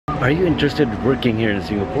Are you interested in working here in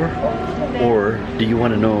Singapore? Or do you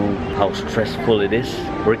want to know how stressful it is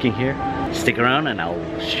working here? Stick around and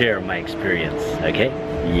I'll share my experience, okay?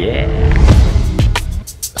 Yeah!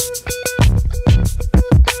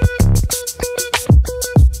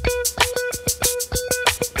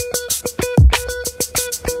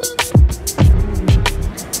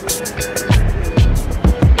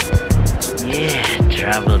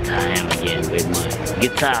 Travel time again with my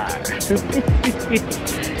guitar.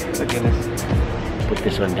 Okay, let's put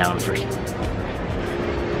this one down first.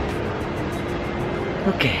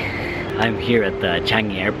 Okay, I'm here at the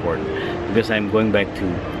Changi Airport because I'm going back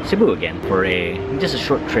to Cebu again for just a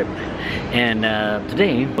short trip. And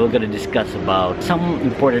today we're going to discuss about some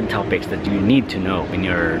important topics that you need to know when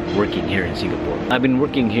you're working here in Singapore. I've been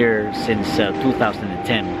working here since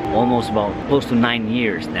 2010, almost about close to 9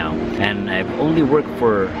 years now, and I've only worked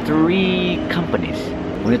for 3 companies.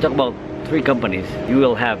 When you talk about 3 companies, you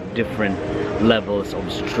will have different levels of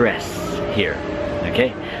stress here.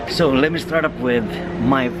 Okay, so let me start up with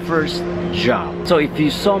my first job. So if you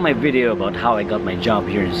saw my video about how I got my job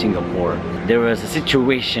here in Singapore, there was a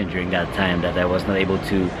situation during that time that I was not able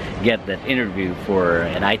to get that interview for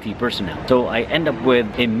an IT personnel. So I end up with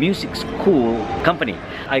a music school company.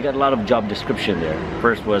 I got a lot of job description there.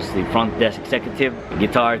 First was the front desk executive,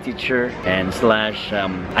 guitar teacher, and slash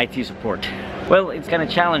IT support. Well, it's kind of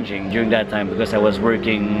challenging during that time because I was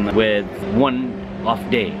working with one off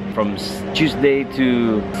day from Tuesday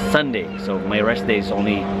to Sunday, so my rest day is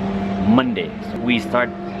only Monday. So we start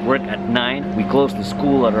work at 9, we close the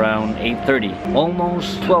school at around 8:30,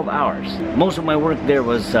 almost 12 hours. Most of my work there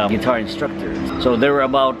was guitar instructor. So there were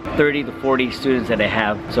about 30 to 40 students that I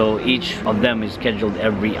have, so each of them is scheduled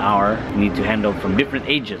every hour. We need to handle from different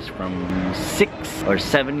ages, from 6 or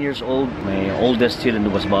 7 years old. My oldest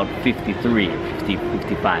student was about 53,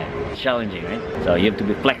 55. Challenging, right? So you have to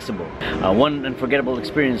be flexible. One unforgettable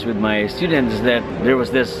experience with my students is that there was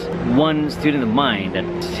this one student of mine that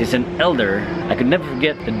he's an elder. I could never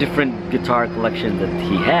forget the different guitar collection that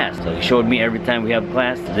he has. So he showed me every time we have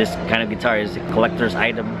class, this kind of guitar is a collector's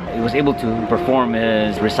item. He was able to perform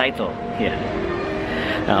his recital. Yeah.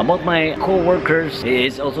 About my co-workers,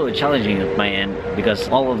 it's also challenging at my end because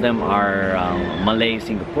all of them are Malay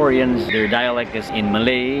Singaporeans. Their dialect is in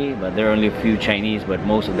Malay, but there are only a few Chinese, but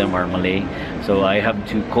most of them are Malay. So I have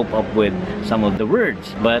to cope up with some of the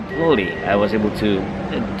words, but slowly I was able to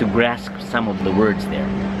grasp some of the words there.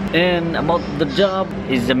 And about the job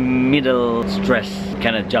is a middle stress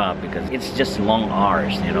kind of job because it's just long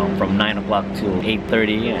hours, you know, from 9 o'clock to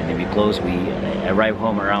 8:30, and if we close, we arrive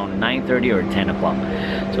home around 9:30 or 10 o'clock.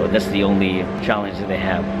 So that's the only challenge that they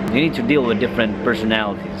have. You need to deal with different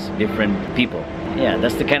personalities, different people. Yeah,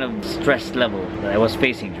 that's the kind of stress level that I was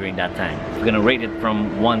facing during that time. If we're gonna rate it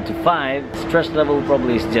from 1 to 5, stress level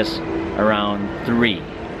probably is just around 3.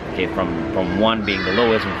 Okay, from 1 being the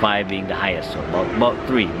lowest and 5 being the highest, so about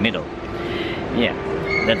 3, middle. Yeah,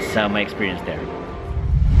 that's my experience there.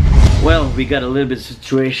 Well, we got a little bit of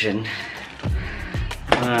situation.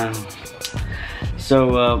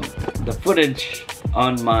 The footage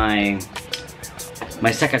on my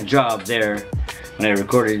second job there when I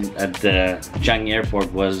recorded at the Changi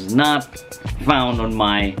Airport was not found on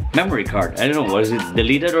my memory card. I don't know, was it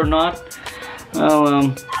deleted or not?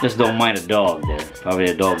 Well, just don't mind a dog there. Probably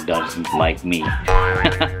the dog doesn't like me.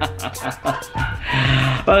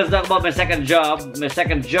 Well, let's talk about my second job. My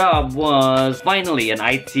second job was finally an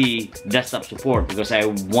IT desktop support because I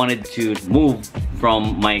wanted to move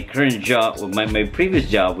from my current job, my previous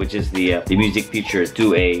job, which is the music teacher,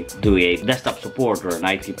 to a desktop support or an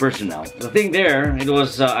IT personnel. The thing there, it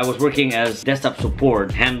was I was working as desktop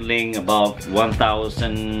support, handling about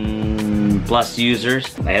 1,000 plus users.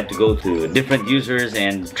 I have to go to different users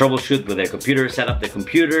and troubleshoot with their computers, set up the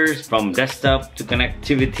computers from desktop to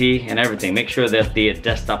connectivity and everything. Make sure that the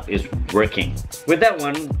desktop is working. With that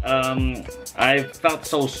one, I felt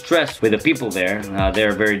so stressed with the people there.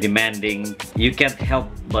 They're very demanding. You can't help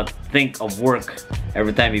but think of work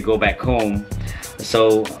every time you go back home.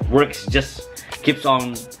 So work just keeps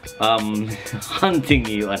on hunting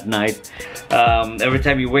you at night. Every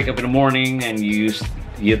time you wake up in the morning and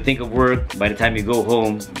you think of work, by the time you go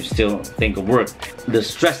home, you still think of work. The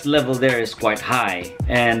stress level there is quite high.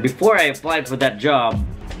 And before I applied for that job,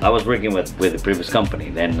 I was working with the previous company.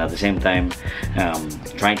 Then at the same time,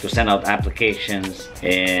 trying to send out applications.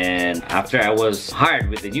 And after I was hired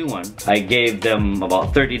with the new one, I gave them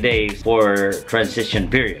about 30 days for transition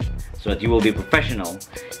period, so that you will be professional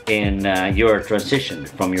in your transition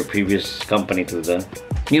from your previous company to the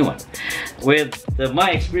new one. With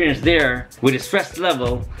my experience there, with the stress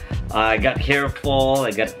level, I got hair fall,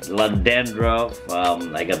 I got a lot of dandruff,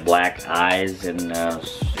 I got black eyes, and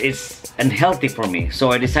it's unhealthy for me.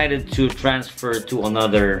 So I decided to transfer to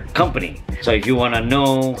another company. So if you want to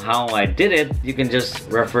know how I did it, you can just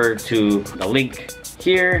refer to the link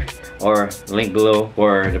here or link below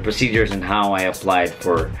for the procedures and how I applied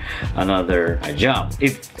for another job.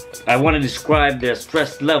 If I want to describe the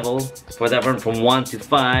stress level for that one from 1 to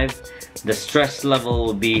 5, the stress level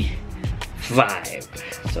will be 5.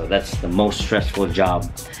 So that's the most stressful job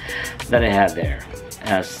that I had there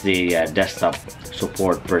as the desktop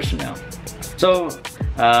support personnel. So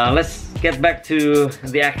let's get back to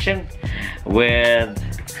the action with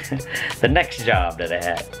the next job that I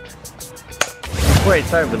had. Before I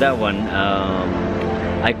start with that one,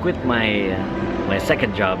 I quit my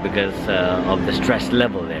second job because of the stress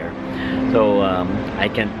level there. So I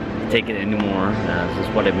can't take it anymore. This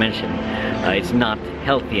is what I mentioned. It's not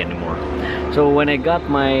healthy anymore. So when I got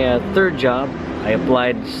my third job, I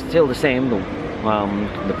applied still the same,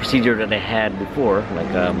 the procedure that I had before,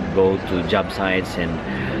 like go to job sites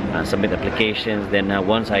and submit applications. Then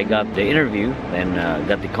once I got the interview, then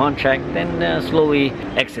got the contract, then slowly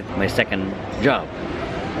exit my second job.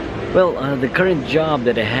 Well, the current job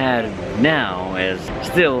that I had now is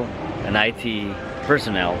still an IT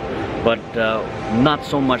personnel, but not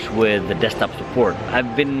so much with the desktop support.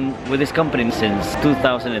 I've been with this company since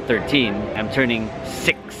 2013. I'm turning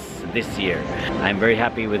 6 this year. I'm very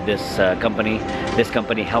happy with this company. This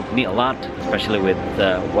company helped me a lot, especially with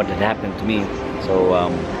what had happened to me. So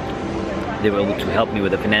they were able to help me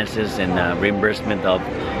with the finances and reimbursement of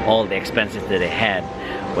all the expenses that I had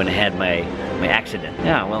when I had my accident.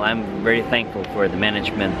 Yeah, well, I'm very thankful for the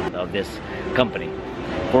management of this company.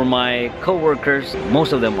 For my co-workers,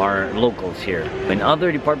 most of them are locals here. In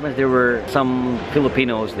other departments, there were some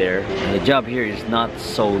Filipinos there. The job here is not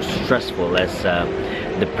so stressful as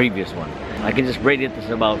the previous one. I can just rate it as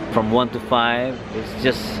about from 1 to 5. It's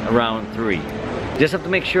just around 3. Just have to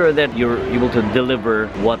make sure that you're able to deliver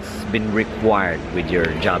what's been required with your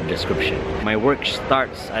job description. My work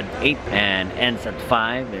starts at 8 and ends at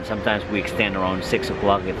 5, and sometimes we extend around 6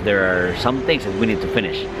 o'clock if there are some things that we need to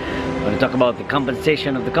finish. When we talk about the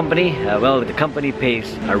compensation of the company, well, the company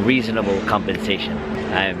pays a reasonable compensation.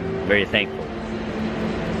 I'm very thankful.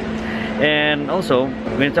 And also,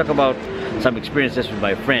 we're going to talk about some experiences with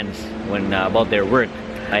my friends when about their work.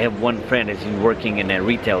 I have one friend that's working in a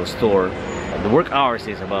retail store. The work hours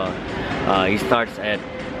is about, he starts at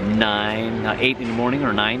 8 in the morning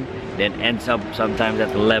or 9, then ends up sometimes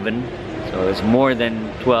at 11. So it's more than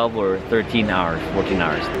 12 or 13 hours, 14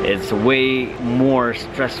 hours. It's way more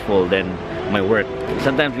stressful than my work.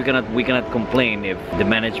 Sometimes we cannot complain if the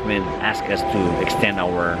management asks us to extend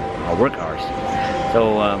our work hours.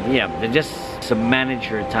 So yeah, just to manage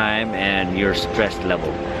your time and your stress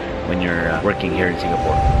level when you're working here in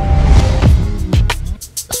Singapore.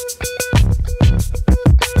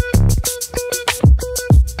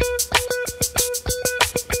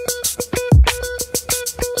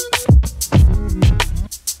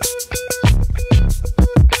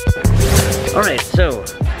 Alright, so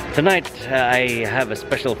tonight I have a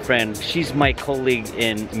special friend. She's my colleague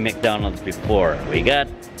in McDonald's before. We got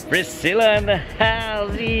Priscilla in the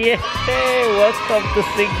house. Yay! Welcome to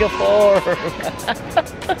Singapore.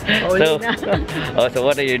 So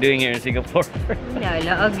what are you doing here in Singapore?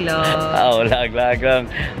 Laag lang. Oh, laag lang.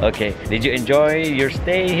 Okay. Did you enjoy your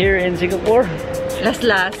stay here in Singapore?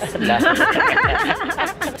 Last.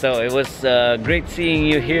 So it was great seeing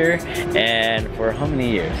you here, and for how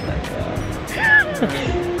many years?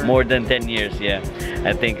 More than 10 years, yeah.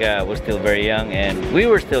 I think I was still very young, and we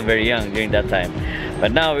were still very young during that time.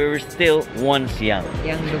 But now we were still once young.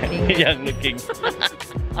 Young looking. Young looking.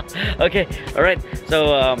 Okay, alright.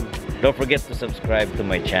 So don't forget to subscribe to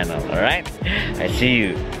my channel, alright? I see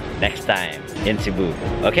you next time in Cebu,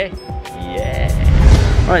 okay? Yeah.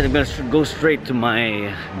 Alright, I'm gonna go straight to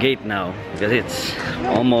my gate now because it's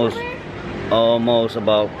almost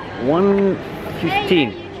about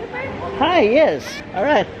 1:15. Hi, yes.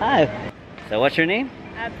 Alright, hi. So what's your name?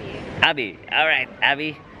 Abby. Abby. Alright,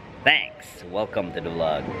 Abby. Thanks. Welcome to the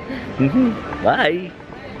vlog. Bye.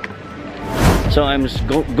 So I'm just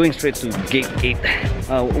going straight to gate 8.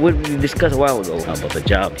 What we discussed a while ago about the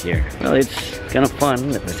job here. Well, it's kind of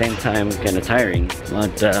fun at the same time, kind of tiring.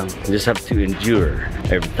 But you just have to endure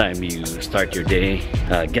every time you start your day,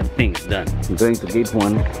 get things done. I'm going to gate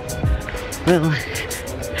 1. Well,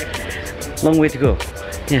 long way to go.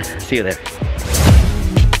 Yeah, see you there.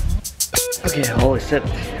 Okay, all is set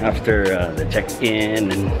after the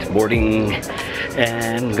check-in and boarding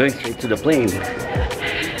and going straight to the plane.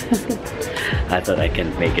 I thought I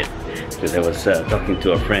can make it. because I was talking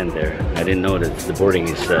to a friend there. I didn't know that the boarding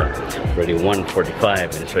is already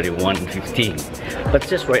 1:45 and it's already 1:15, but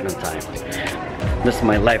just right on time. This is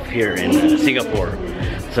my life here in Singapore.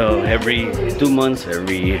 So every 2 months,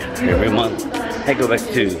 every month, I go back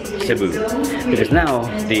to Cebu, because now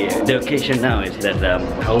the occasion now is that I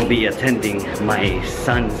will be attending my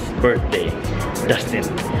son's birthday, Dustin.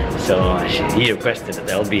 So he requested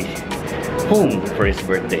that I'll be home for his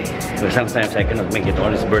birthday. So sometimes I cannot make it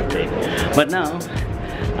on his birthday, but now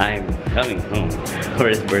I'm coming home for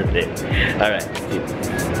his birthday. All right.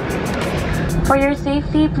 For your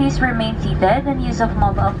safety, please remain seated, and use of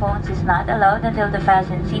mobile phones is not allowed until the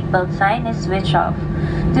fasten seatbelt sign is switched off.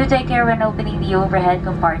 Do take care when opening the overhead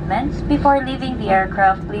compartments. Before leaving the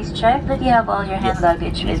aircraft, please check that you have all your hand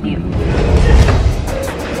luggage with you.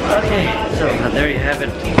 Okay, so there you have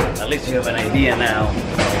it. At least you have an idea now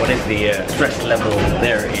what is the stress level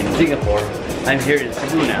there in Singapore. I'm here in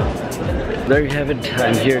Cebu now. There you have it.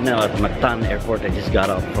 I'm here now at Mactan Airport. I just got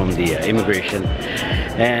off from the immigration,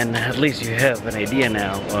 and at least you have an idea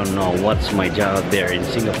now on what's my job there in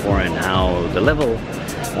Singapore and how the level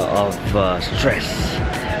of stress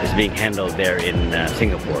is being handled there in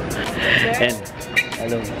Singapore. And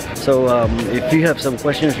hello. So if you have some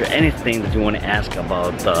questions or anything that you want to ask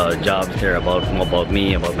about jobs there, about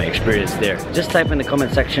me, about my experience there, just type in the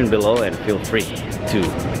comment section below and feel free to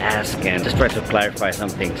ask and just try to clarify some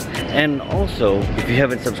things. And also, if you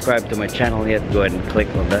haven't subscribed to my channel yet, go ahead and click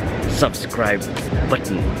on the subscribe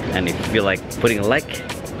button. And if you feel like putting a like,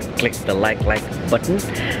 click the like button.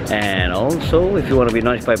 And also, if you want to be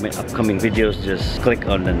notified of my upcoming videos, just click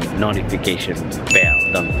on the notification bell.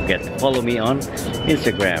 Don't forget to follow me on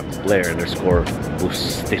Instagram,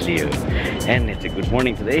 Blaire_Bustillo. And it's a good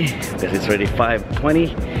morning today because it's already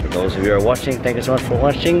 5:20. For those of you who are watching, thank you so much for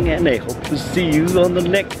watching, and I hope to see you on the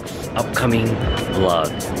next upcoming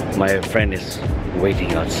vlog. My friend is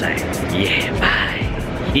waiting outside. Yeah, bye.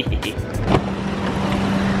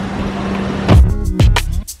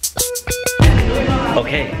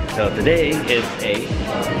 Okay, so today is a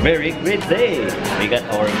very great day. We got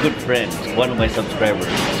our good friend, one of my subscribers,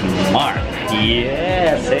 Mark.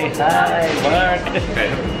 Yeah, say hi, Mark.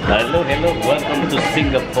 Hello, welcome to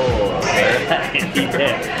Singapore.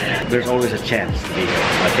 Yeah. There's always a chance to be here,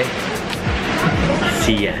 okay?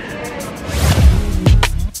 See ya.